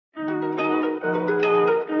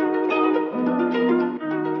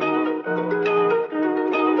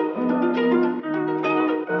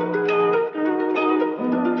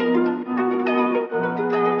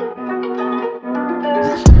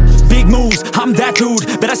I'm that dude,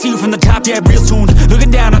 bet I see you from the top, yeah, real soon.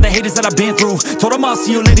 Looking down on the haters that I've been through. Told them I'll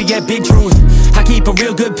see you later, yeah, big truth. I keep a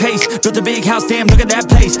real good pace, built a big house, damn, look at that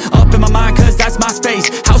place. Up in my mind, cause that's my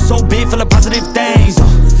space. House so big, full of positive things.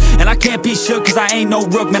 And I can't be shook, cause I ain't no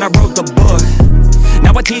rook, man, I wrote the book.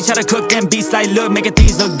 Now I teach how to cook them beats like, look, making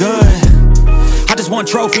these look good. I just want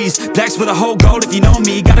trophies, plaques with a whole gold if you know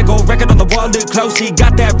me. Got a gold record on the wall, look closely.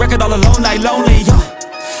 Got that record all alone like lonely,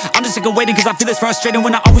 I'm just sick of waiting cause I feel it's frustrating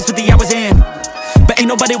when I always put the hours in. But ain't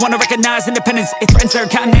nobody wanna recognize independence, it threatens their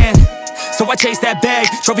continent. So I chase that bag,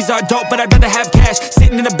 trophies are dope but I'd rather have cash.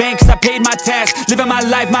 Sitting in the bank cause I paid my tax. Living my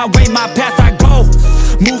life, my way, my path, I go.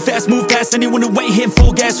 Move fast, anyone who ain't hitting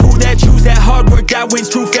full gas. Who that, choose that, hard work, that wins,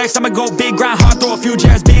 true facts. I'ma go big, grind hard, throw a few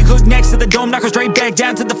jabs. Big hook next to the dome, knock her straight back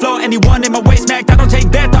down to the floor. Anyone in my way smacked, I don't take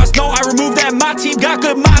bad thoughts, no, I remove that. My team got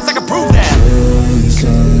good minds, I can prove that.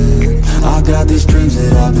 Chasing, I got these dreams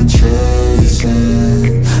that I've been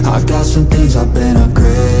chasing. I got some things I've been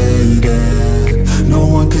upgrading. No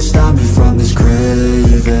one can stop me from this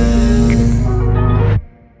craving.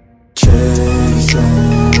 Chasing,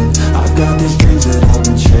 I've got these dreams that I've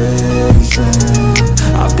been chasing.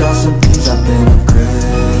 I've got some things I've been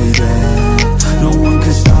upgrading. No one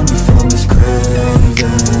can stop me from this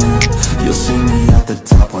craving. You'll see me at the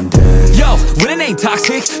top one day. Yo, winning ain't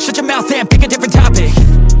toxic, shut your mouth and pick a different topic.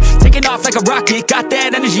 Taking off like a rocket, got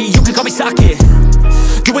that energy, you can call me socket.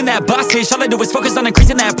 Doing that boss-ish, all I do is focus on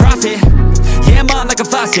increasing that profit. Yeah, I'm on like a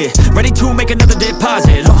faucet, ready to make another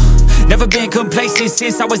deposit. Never been complacent,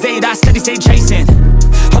 since I was 8, I steady stay chasing.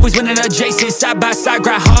 Always winning adjacent, side by side,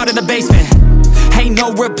 grind hard in the basement. Ain't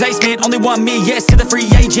no replacement, only one me, yes to the free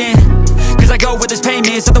agent. Cause I go with his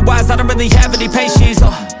payments, otherwise I don't really have any patience.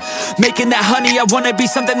 Making that honey, I wanna be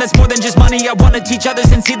something that's more than just money. I wanna teach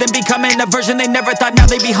others and see them becoming a version they never thought. Now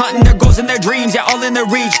they be hunting their goals and their dreams, yeah, all in their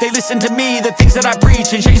reach. They listen to me, the things that I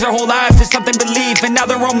preach, and change their whole lives to something belief. And now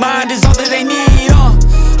their own mind is all that they need.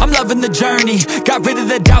 I'm loving the journey, got rid of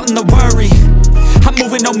the doubt and the worry. I'm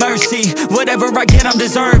moving no mercy, whatever I get I'm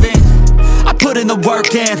deserving. I put in the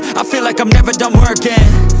work in, I feel like I'm never done working.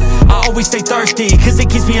 I always stay thirsty, cause it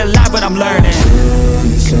keeps me alive when I'm learning.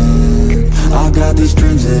 Chasing, I got these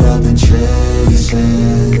dreams that I've been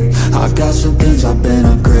chasing. I got some things I've been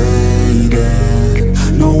upgrading.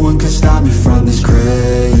 No one can stop me from this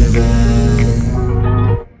craving.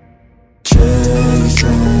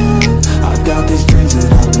 Chasing, I've got these dreams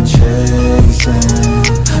that I've been chasing.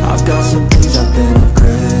 I've got some things I've been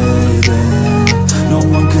upgrading. No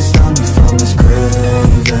one can stop me from this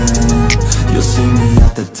craving. You'll see me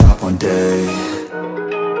at the top one day.